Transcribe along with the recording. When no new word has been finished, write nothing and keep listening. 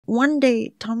One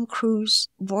day, Tom Cruise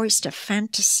voiced a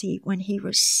fantasy when he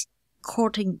was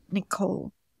courting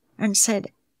Nicole and said,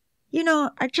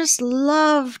 I just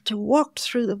love to walk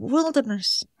through the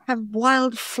wilderness, have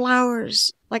wild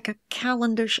flowers like a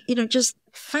calendar, just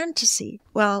fantasy.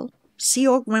 Well, Sea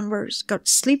Org members got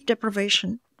sleep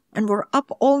deprivation and were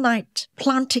up all night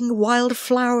planting wild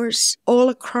flowers all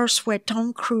across where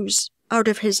Tom Cruise, out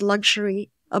of his luxury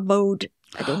abode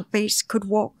at base, could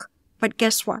walk. But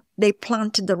guess what? They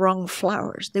planted the wrong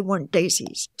flowers. They weren't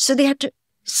daisies. So they had to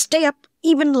stay up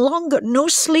even longer, no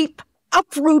sleep,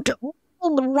 uproot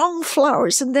all the wrong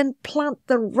flowers and then plant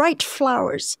the right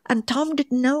flowers. And Tom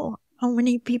didn't know how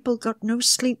many people got no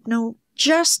sleep,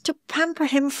 just to pamper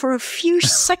him for a few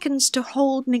seconds to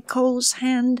hold Nicole's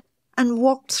hand and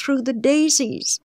walk through the daisies.